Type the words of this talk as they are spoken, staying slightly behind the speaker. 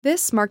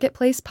This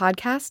Marketplace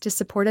podcast is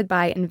supported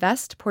by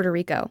Invest Puerto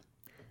Rico.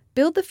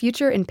 Build the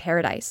future in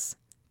paradise.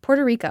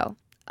 Puerto Rico,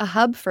 a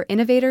hub for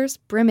innovators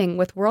brimming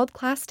with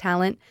world-class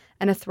talent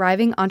and a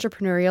thriving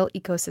entrepreneurial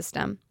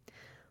ecosystem.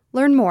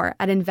 Learn more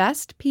at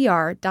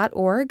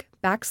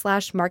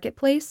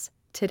investpr.org/marketplace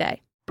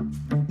today.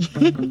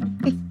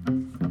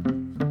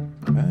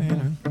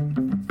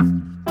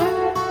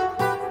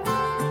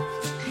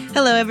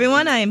 Hello,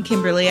 everyone. I am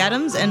Kimberly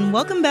Adams, and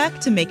welcome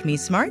back to Make Me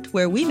Smart,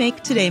 where we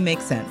make today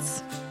make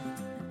sense.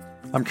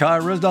 I'm Kai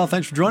Risdahl.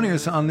 Thanks for joining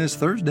us on this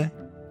Thursday.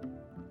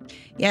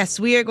 Yes,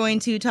 we are going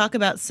to talk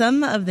about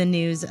some of the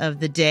news of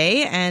the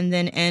day and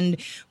then end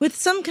with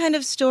some kind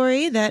of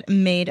story that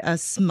made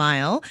us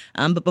smile.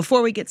 But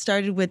before we get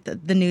started with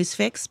the news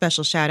fix,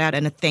 special shout out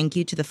and a thank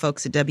you to the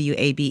folks at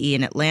WABE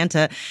in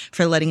Atlanta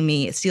for letting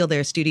me steal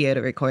their studio to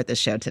record this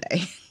show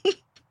today.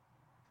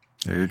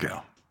 There you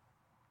go.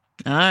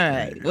 All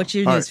right. What's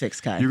your news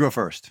fix, Kai? You go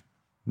first.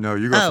 No,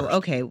 you go first. Oh,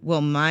 okay. Well,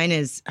 mine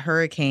is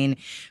hurricane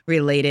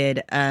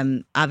related.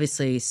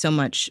 Obviously, so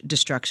much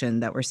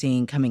destruction that we're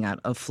seeing coming out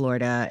of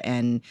Florida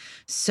and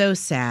so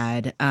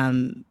sad.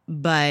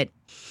 But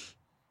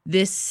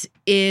this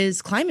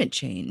is climate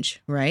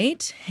change,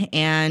 right?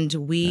 And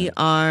we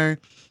are,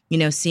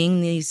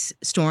 seeing these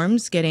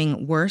storms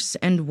getting worse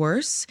and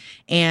worse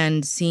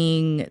and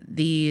seeing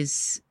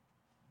this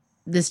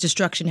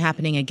destruction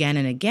happening again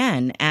and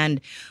again.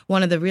 And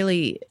one of the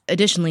really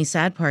additionally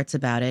sad parts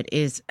about it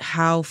is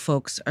how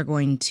folks are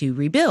going to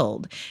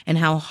rebuild and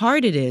how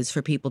hard it is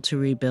for people to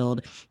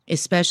rebuild,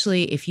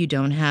 especially if you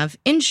don't have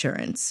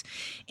insurance.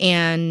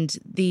 And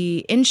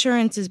the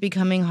insurance is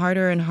becoming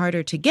harder and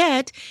harder to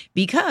get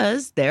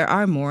because there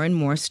are more and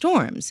more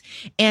storms.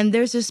 And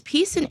there's this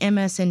piece in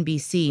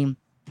MSNBC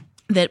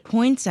that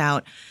points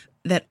out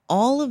that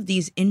all of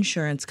these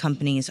insurance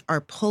companies are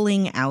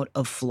pulling out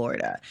of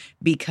Florida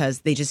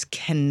because they just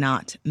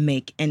cannot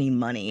make any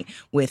money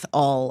with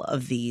all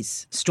of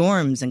these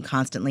storms and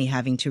constantly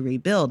having to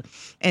rebuild.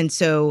 And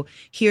so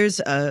here's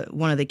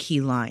one of the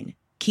key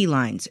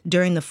lines.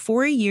 During the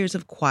 4 years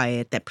of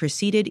quiet that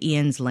preceded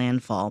Ian's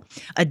landfall,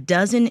 a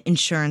dozen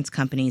insurance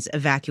companies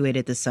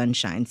evacuated the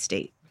Sunshine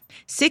State.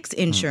 6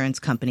 insurance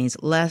companies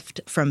left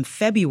from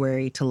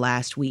February to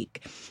last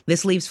week.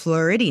 This leaves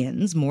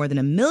Floridians, more than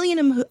 1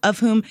 million of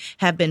whom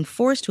have been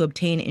forced to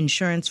obtain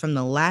insurance from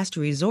the last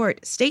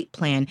resort state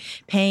plan,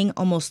 paying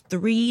almost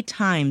 3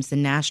 times the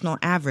national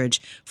average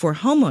for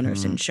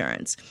homeowners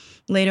insurance.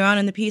 Later on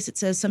in the piece, it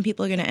says some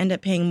people are going to end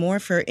up paying more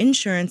for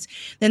insurance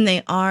than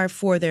they are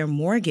for their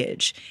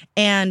mortgage.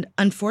 And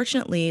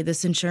unfortunately,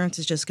 this insurance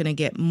is just going to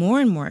get more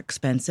and more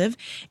expensive.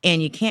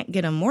 And you can't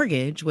get a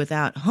mortgage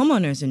without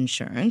homeowners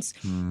insurance.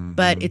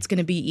 But it's going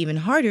to be even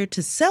harder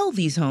to sell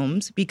these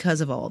homes because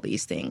of all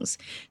these things.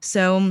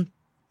 So,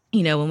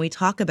 when we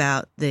talk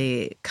about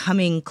the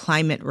coming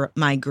climate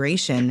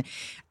migration,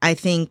 I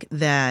think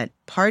that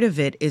part of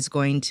it is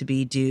going to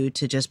be due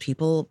to just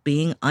people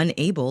being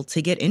unable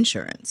to get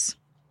insurance.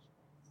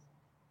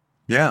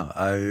 Yeah,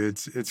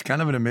 it's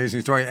kind of an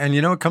amazing story. And,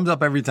 it comes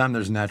up every time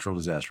there's a natural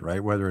disaster,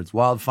 right? Whether it's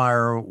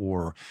wildfire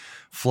or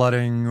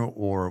flooding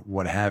or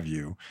what have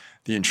you.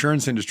 The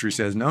insurance industry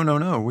says,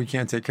 no, we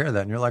can't take care of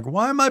that. And you're like,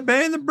 why am I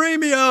paying the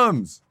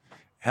premiums?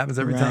 Happens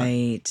every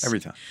time. Every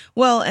time.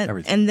 Well,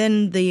 and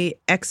then the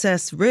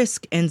excess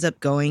risk ends up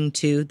going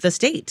to the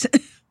state,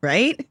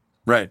 right?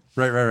 Right.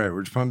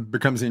 Which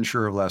becomes the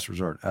insurer of last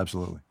resort.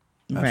 Absolutely.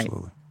 Yeah.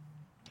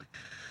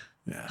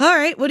 All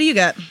right. What do you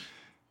got?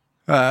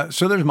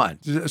 So there's mine.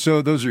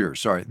 So those are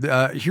yours. Sorry.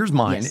 Here's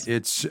mine. Yes.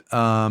 It's,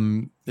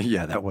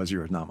 that was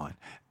yours, not mine.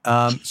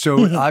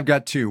 So I've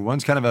got 2.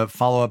 One's kind of a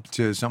follow-up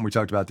to something we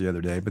talked about the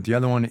other day, but the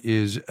other one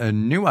is a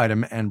new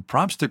item, and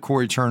props to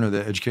Corey Turner,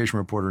 the education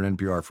reporter at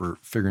NPR, for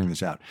figuring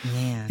this out.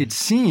 Man, it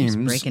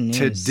seems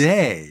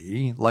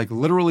today, like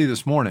literally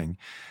this morning,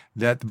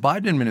 that the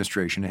Biden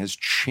administration has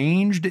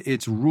changed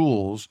its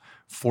rules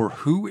for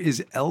who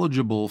is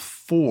eligible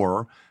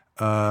for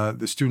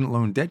the student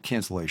loan debt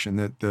cancellation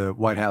that the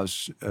White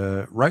House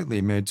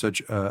rightly made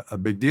such a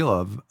big deal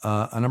of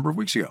a number of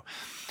weeks ago.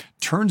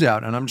 Turns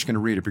out, and I'm just going to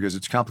read it because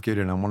it's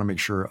complicated and I want to make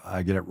sure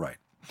I get it right.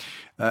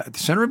 At the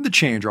center of the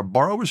change are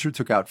borrowers who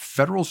took out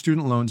federal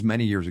student loans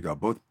many years ago,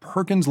 both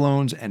Perkins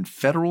loans and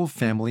federal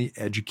family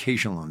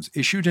education loans,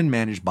 issued and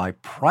managed by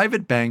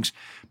private banks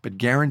but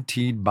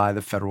guaranteed by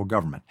the federal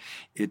government.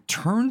 It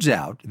turns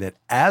out that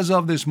as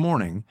of this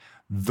morning,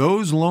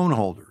 those loan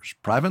holders,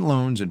 private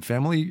loans and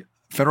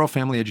federal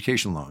family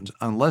education loans,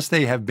 unless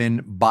they have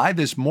been by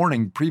this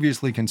morning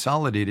previously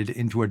consolidated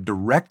into a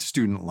direct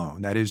student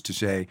loan, that is to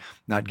say,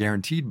 not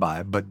guaranteed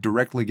by, but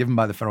directly given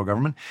by the federal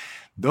government,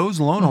 those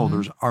loan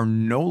holders are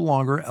no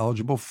longer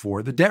eligible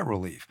for the debt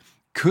relief.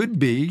 Could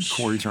be,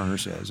 Corey Turner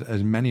says,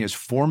 as many as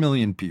 4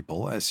 million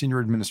people. A senior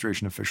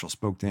administration official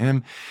spoke to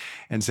him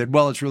and said,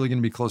 well, it's really going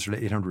to be closer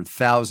to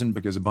 800,000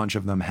 because a bunch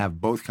of them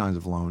have both kinds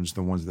of loans,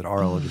 the ones that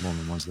are eligible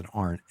and the ones that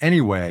aren't.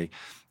 Anyway,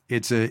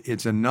 it's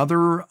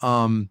another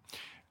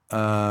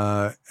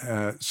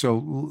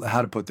So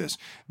how to put this?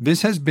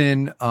 This has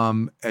been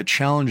a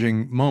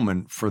challenging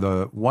moment for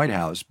the White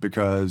House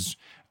because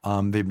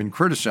They've been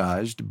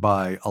criticized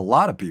by a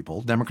lot of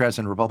people, Democrats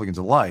and Republicans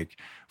alike,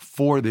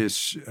 for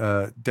this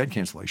debt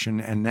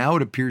cancellation. And now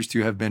it appears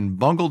to have been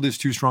bungled is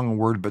too strong a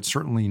word, but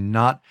certainly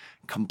not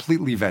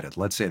completely vetted.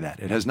 Let's say that.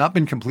 It has not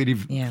been completely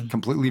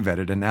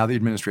vetted. And now the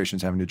administration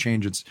is having to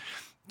change its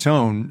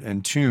tone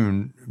and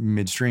tune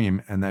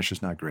midstream, and that's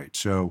just not great.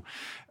 So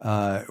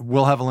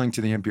we'll have a link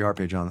to the NPR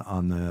page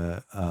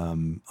on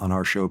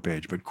our show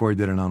page. But Corey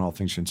did it on All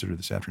Things Considered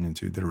this afternoon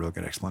too. Did a real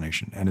good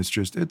explanation, and it's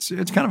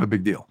kind of a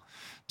big deal.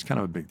 It's kind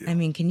of a big deal. I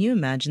mean, can you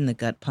imagine the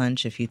gut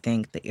punch if you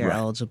think that you're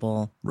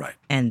eligible, right?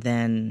 And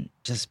then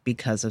just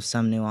because of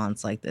some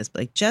nuance like this,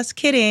 like just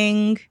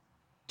kidding,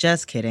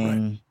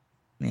 right.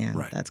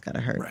 Man, that's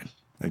gotta hurt. Right,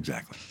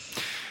 exactly.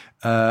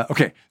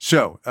 Okay,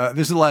 so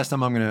this is the last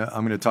time I'm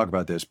gonna talk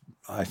about this,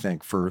 I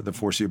think, for the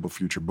foreseeable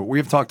future. But we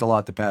have talked a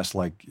lot the past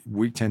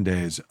week, 10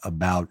 days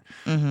about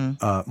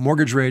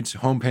mortgage rates,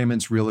 home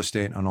payments, real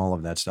estate, and all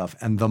of that stuff,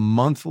 and the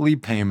monthly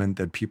payment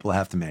that people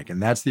have to make.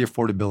 And that's the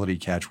affordability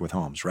catch with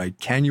homes, right?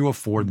 Can you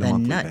afford the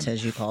monthly nut, payment?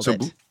 as you called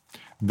it.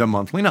 The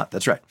monthly nut,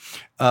 that's right.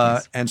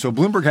 Yes. And so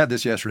Bloomberg had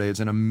this yesterday. It's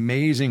an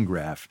amazing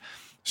graph.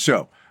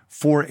 So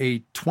for a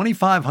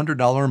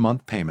 $2,500 a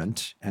month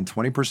payment and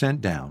 20%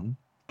 down,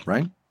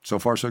 right? So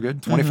far, so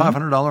good.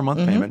 $2,500 a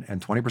month payment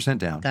and 20%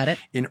 down. Got it.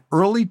 In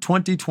early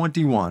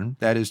 2021,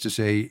 that is to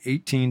say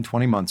 18,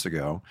 20 months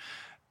ago,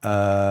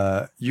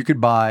 you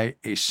could buy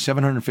a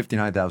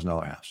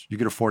 $759,000 house. You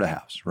could afford a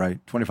house,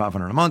 right?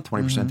 $2,500 a month,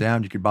 20%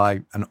 down. You could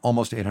buy an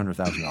almost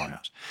 $800,000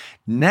 house.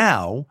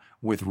 Now,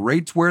 with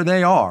rates where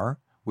they are,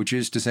 which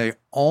is to say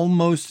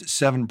almost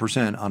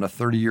 7% on a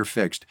 30-year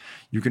fixed,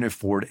 you can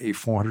afford a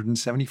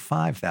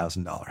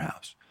 $475,000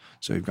 house.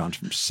 So you've gone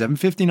from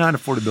 $759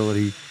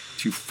 affordability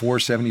to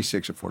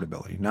 $476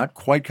 affordability. Not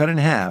quite cut in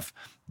half,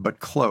 but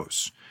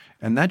close.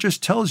 And that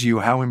just tells you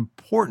how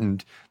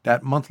important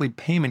that monthly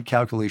payment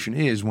calculation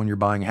is when you're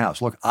buying a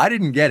house. Look, I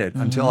didn't get it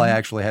until I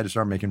actually had to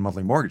start making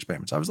monthly mortgage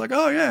payments. I was like,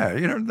 oh yeah,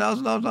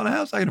 $1,000 on a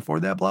house, I can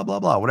afford that, blah, blah,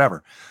 blah,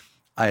 whatever.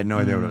 I had no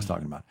idea what I was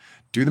talking about.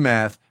 Do the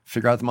math,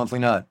 figure out the monthly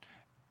nut,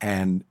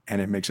 and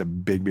it makes a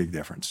big, big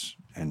difference.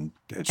 And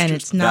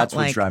it's not that's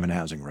what's driving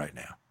housing right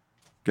now.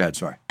 Go ahead,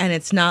 sorry. And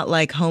it's not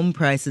like home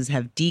prices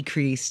have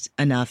decreased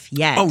enough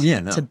yet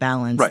to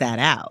balance that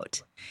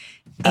out.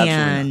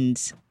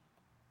 Absolutely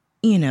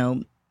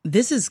and,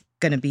 this is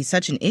going to be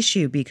such an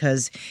issue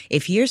because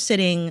if you're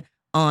sitting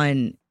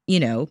on,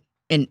 an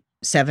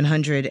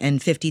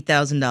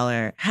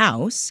 $750,000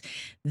 house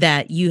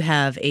that you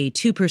have a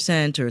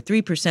 2% or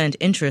 3%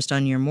 interest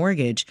on your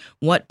mortgage,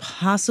 what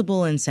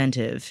possible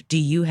incentive do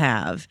you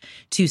have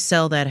to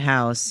sell that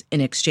house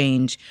in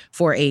exchange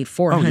for a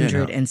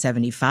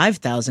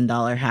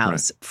 $475,000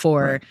 house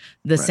for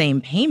the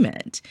same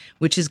payment,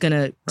 which is going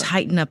to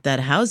tighten up that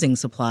housing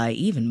supply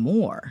even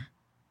more?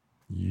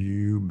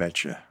 You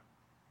betcha.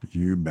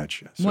 You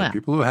betcha. So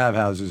people who have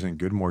houses and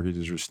good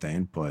mortgages are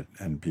staying put,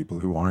 and people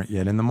who aren't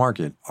yet in the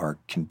market are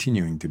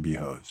continuing to be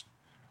hosed.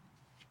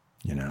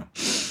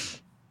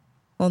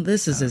 Well,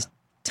 this is as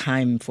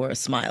time for a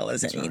smile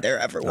as any there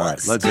ever was. All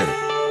right, let's hit it.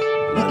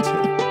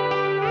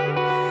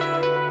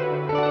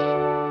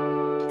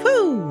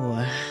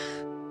 Whew.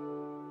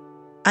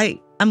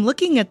 I'm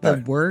looking at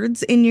the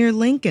words in your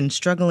link and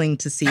struggling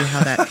to see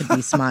how that could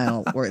be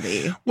smile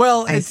worthy.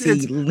 Well, it's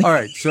all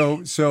right.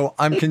 So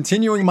I'm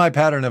continuing my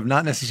pattern of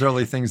not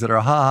necessarily things that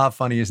are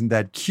funny, isn't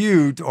that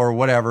cute or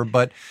whatever,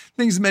 but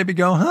things that maybe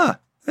go,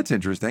 that's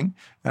interesting.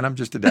 And I'm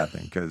just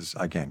adapting because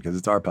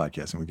it's our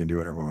podcast and we can do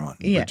whatever we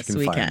want. Yes, but you can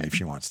we fire can. me if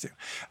she wants to.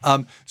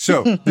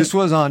 So this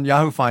was on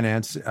Yahoo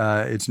Finance.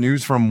 It's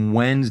news from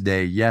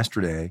Wednesday,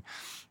 yesterday.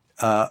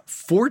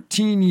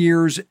 14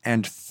 years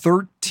and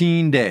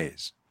 13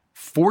 days.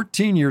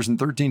 14 years and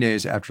 13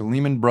 days after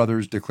Lehman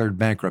Brothers declared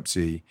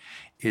bankruptcy,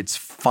 its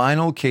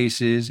final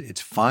cases,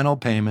 its final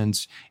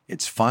payments,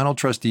 its final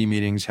trustee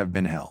meetings have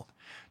been held.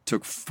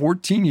 Took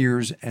 14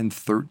 years and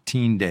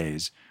 13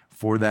 days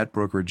for that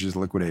brokerage's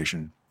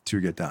liquidation to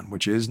get done,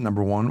 which is,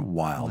 number one,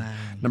 wild. Wow.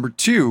 Number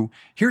two,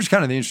 here's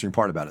kind of the interesting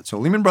part about it. So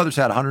Lehman Brothers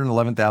had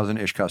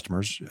 111,000-ish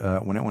customers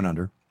when it went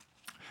under.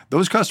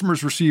 Those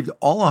customers received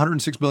all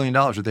 $106 billion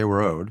that they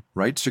were owed,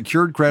 right?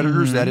 Secured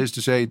creditors, that is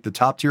to say the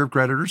top tier of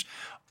creditors,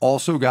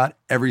 also got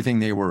everything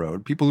they were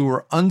owed. People who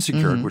were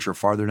unsecured, which are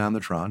farther down the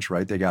tranche,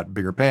 right? They got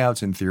bigger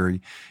payouts in theory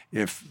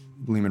if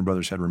Lehman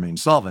Brothers had remained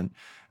solvent,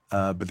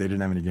 but they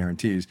didn't have any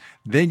guarantees.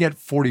 They get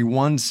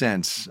 41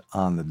 cents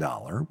on the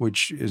dollar,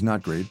 which is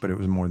not great, but it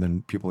was more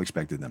than people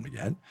expected them to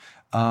get.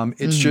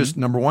 It's just,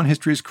 number one,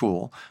 history is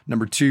cool.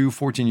 Number two,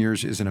 14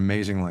 years is an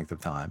amazing length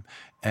of time.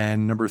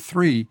 And number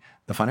three,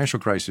 the financial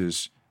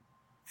crisis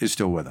is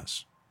still with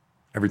us.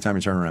 Every time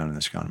you turn around in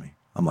this economy,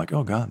 I'm like,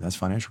 oh God, that's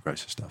financial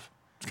crisis stuff.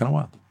 It's kind of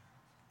wild.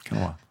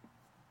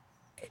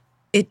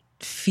 It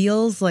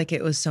feels like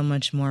it was so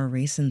much more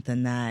recent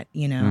than that,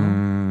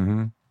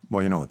 Mm-hmm.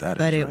 Well, you know what that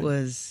but is, it right?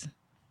 was,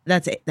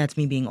 That's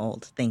me being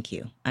old. Thank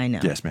you. I know.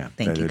 Yes, ma'am.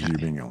 Thank you, That is you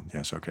being old.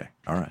 Yes, okay.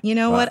 All right. You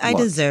know what? I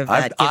deserve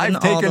that. Given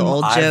all the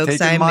old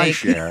jokes I my make.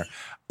 Share.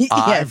 Yes.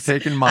 I've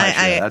taken my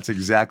share. That's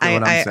exactly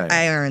what I'm saying.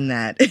 I earned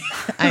that.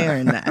 I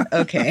earned that.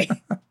 Okay.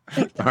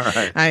 All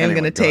right. I am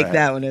going to take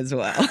that one as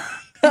well.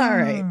 All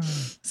right.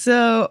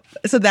 So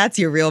that's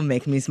your real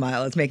make me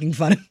smile. It's making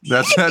fun of me.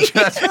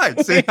 That's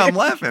right. See, I'm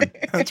laughing.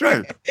 That's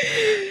right.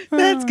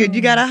 That's good.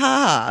 You got a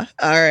ha-ha.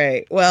 All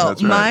right. Well,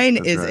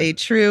 mine is a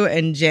true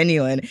and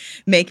genuine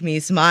make me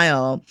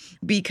smile,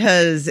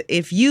 because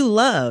if you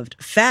loved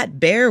Fat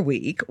Bear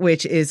Week,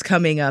 which is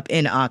coming up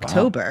in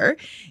October,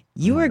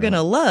 you are going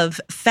to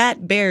love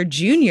Fat Bear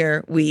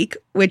Jr. Week,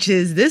 which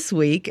is this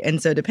week.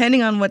 And so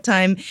depending on what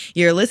time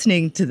you're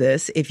listening to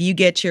this, if you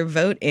get your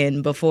vote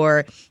in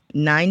before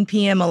 9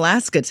 p.m.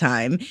 Alaska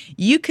time,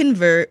 you can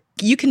vote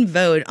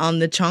on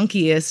the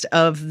chunkiest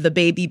of the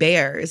baby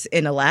bears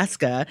in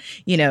Alaska.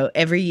 You know,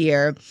 every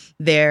year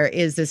there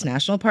is this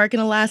national park in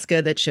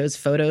Alaska that shows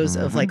photos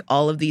of like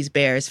all of these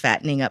bears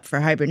fattening up for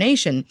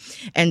hibernation.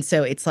 And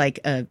so it's like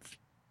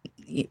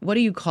what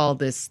do you call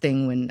this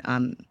thing when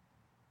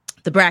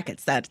the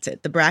brackets, that's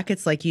it. The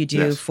brackets like you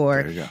do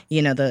for,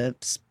 the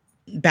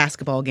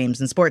basketball games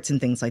and sports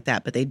and things like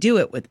that. But they do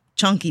it with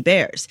chunky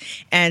bears.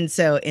 And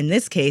so in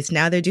this case,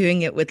 now they're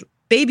doing it with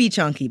baby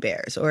chunky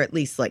bears, or at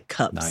least like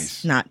cubs.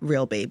 Nice. Not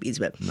real babies.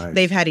 But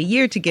they've had a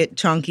year to get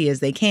chunky as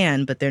they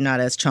can, but they're not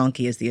as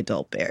chunky as the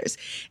adult bears.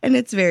 And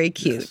it's very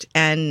cute.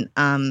 Yes. And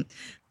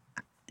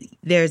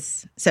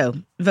so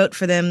vote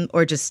for them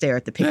or just stare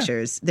at the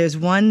pictures. Yeah. There's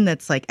one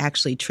that's like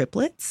actually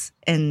triplets,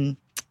 and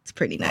it's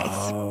pretty nice.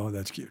 Oh,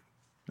 that's cute.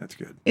 That's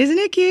good. Isn't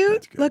it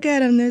cute? Look at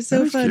them. They're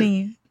so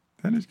funny. Cute.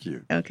 That is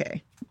cute.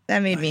 Okay. That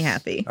made me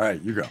happy. All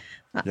right, you go.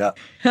 Yeah.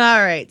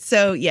 All right.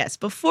 So, yes,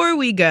 before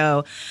we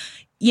go,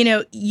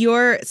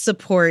 your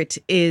support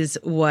is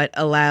what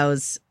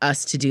allows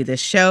us to do this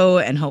show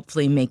and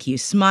hopefully make you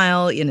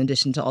smile, in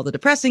addition to all the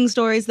depressing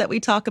stories that we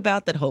talk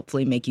about that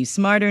hopefully make you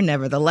smarter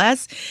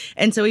nevertheless.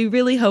 And so we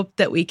really hope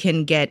that we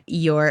can get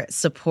your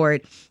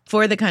support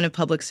for the kind of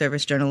public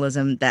service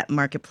journalism that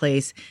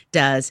Marketplace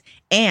does.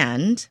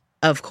 And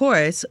of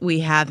course, we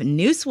have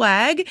new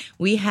swag.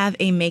 We have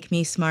a Make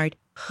Me Smart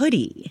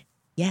hoodie.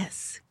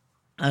 Yes,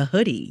 a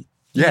hoodie.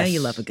 You know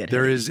you love a good hoodie.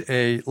 There is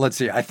let's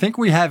see, I think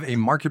we have a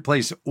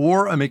Marketplace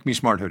or a Make Me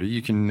Smart hoodie.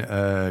 You can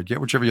get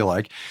whichever you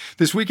like.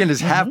 This weekend is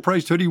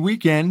half-priced hoodie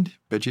weekend.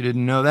 Bet you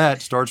didn't know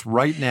that. Starts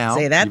right now.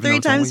 Say that 3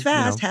 times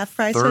fast.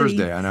 Half-price hoodie.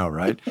 Thursday, I know,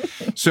 right?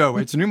 So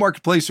it's a new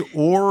Marketplace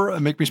or a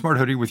Make Me Smart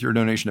hoodie with your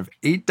donation of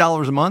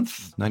 $8 a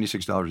month,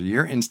 $96 a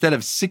year, instead of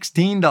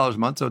 $16 a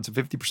month. So it's a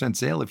 50%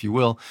 sale, if you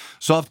will.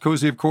 Soft,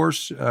 cozy, of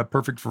course.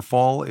 Perfect for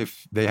fall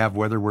if they have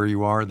weather where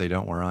you are. They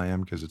don't where I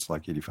am because it's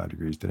like 85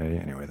 degrees today.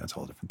 Anyway, that's a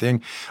whole different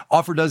thing.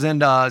 Offer does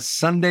end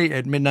Sunday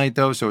at midnight,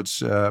 though, so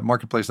it's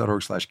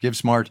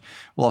marketplace.org/GiveSmart.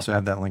 We'll also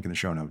have that link in the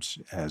show notes,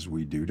 as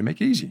we do, to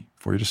make it easy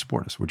for you to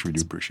support us, which we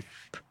do appreciate.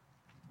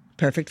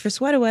 Perfect for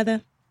sweater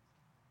weather.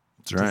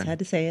 That's right. Just had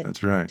to say it.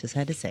 That's right. Just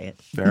had to say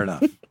it. Fair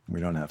enough. We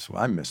don't have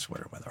I miss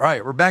sweater weather. All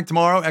right, we're back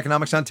tomorrow.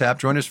 Economics on Tap.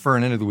 Join us for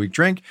an end of the week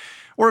drink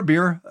or a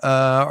beer.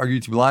 Our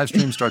YouTube live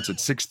stream starts at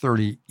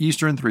 6:30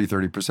 Eastern,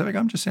 3:30 Pacific.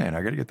 I'm just saying,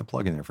 I got to get the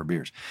plug in there for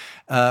beers.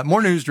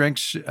 More news,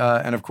 drinks,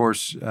 and of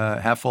course,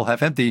 half full,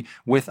 half empty,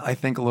 with, I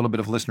think, a little bit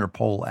of listener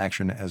poll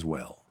action as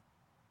well.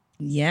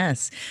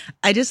 Yes.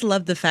 I just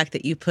love the fact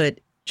that you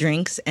put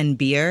drinks and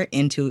beer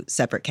into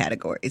separate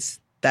categories.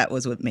 That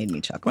was what made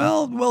me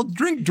chuckle. Well,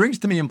 drinks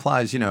to me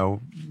implies,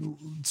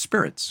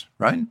 spirits,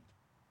 right?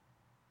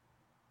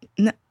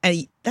 No,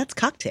 that's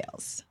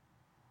cocktails.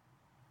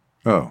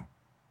 Oh,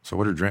 so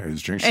what are drinks?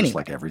 Is drinks just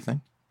like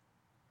everything?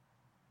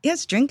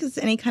 Yes, drink is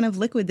any kind of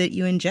liquid that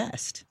you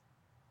ingest.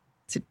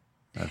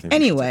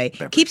 Anyway,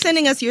 keep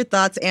sending us your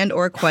thoughts and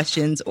or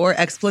questions or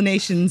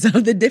explanations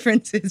of the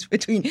differences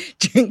between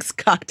drinks,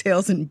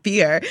 cocktails, and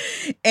beer.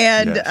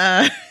 And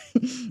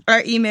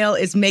our email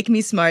is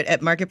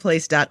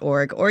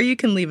makemesmart@marketplace.org, or you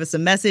can leave us a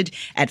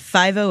message at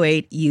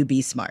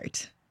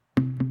 508-UB-SMART.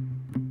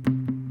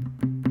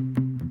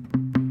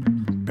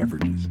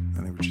 Beverages.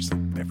 I think we just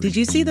said beverages. Did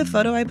you see the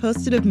photo I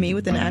posted of me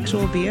with an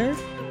actual beer?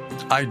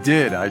 I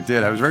did. I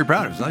was very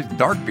proud. It was a nice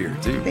dark beer,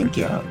 too. Thank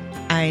you.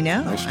 I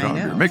know. Nice strong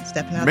beer. Make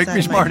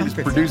Me Smart is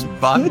produced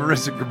by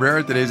Marissa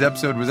Cabrera. Today's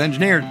episode was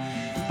engineered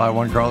by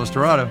Juan Carlos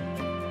Dorado.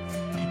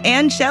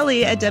 And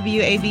Shelley at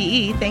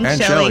WABE. Thanks,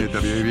 Shelley. And Shelley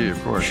at WABE,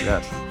 of course,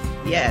 yes.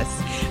 Yes.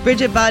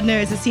 Bridget Bodner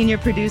is a senior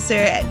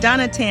producer.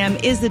 Donna Tam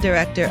is the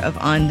director of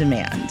On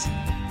Demand.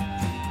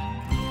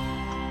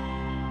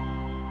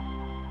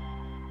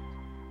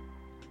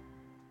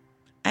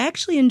 I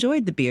actually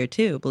enjoyed the beer,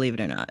 too, believe it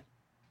or not.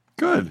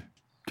 Good.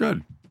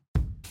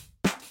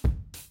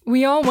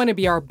 We all want to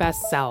be our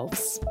best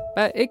selves,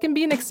 but it can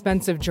be an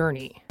expensive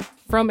journey.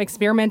 From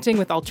experimenting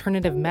with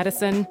alternative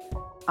medicine.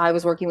 I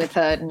was working with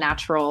a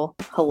natural,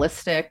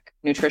 holistic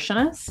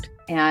nutritionist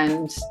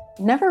and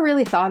never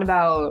really thought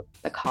about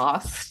the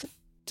cost.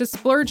 To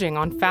splurging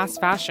on fast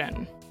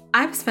fashion.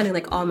 I'm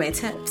spending all my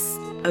tips.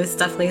 I was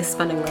definitely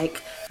spending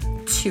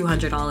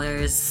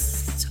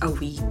 $200 a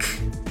week.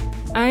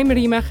 I'm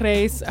Rima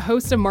Reis,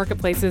 host of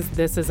Marketplace's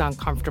This Is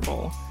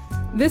Uncomfortable.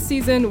 This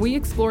season, we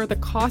explore the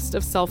cost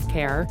of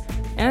self-care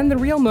and the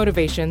real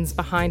motivations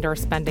behind our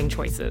spending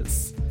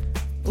choices.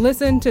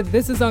 Listen to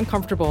This Is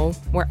Uncomfortable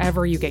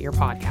wherever you get your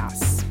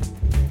podcasts.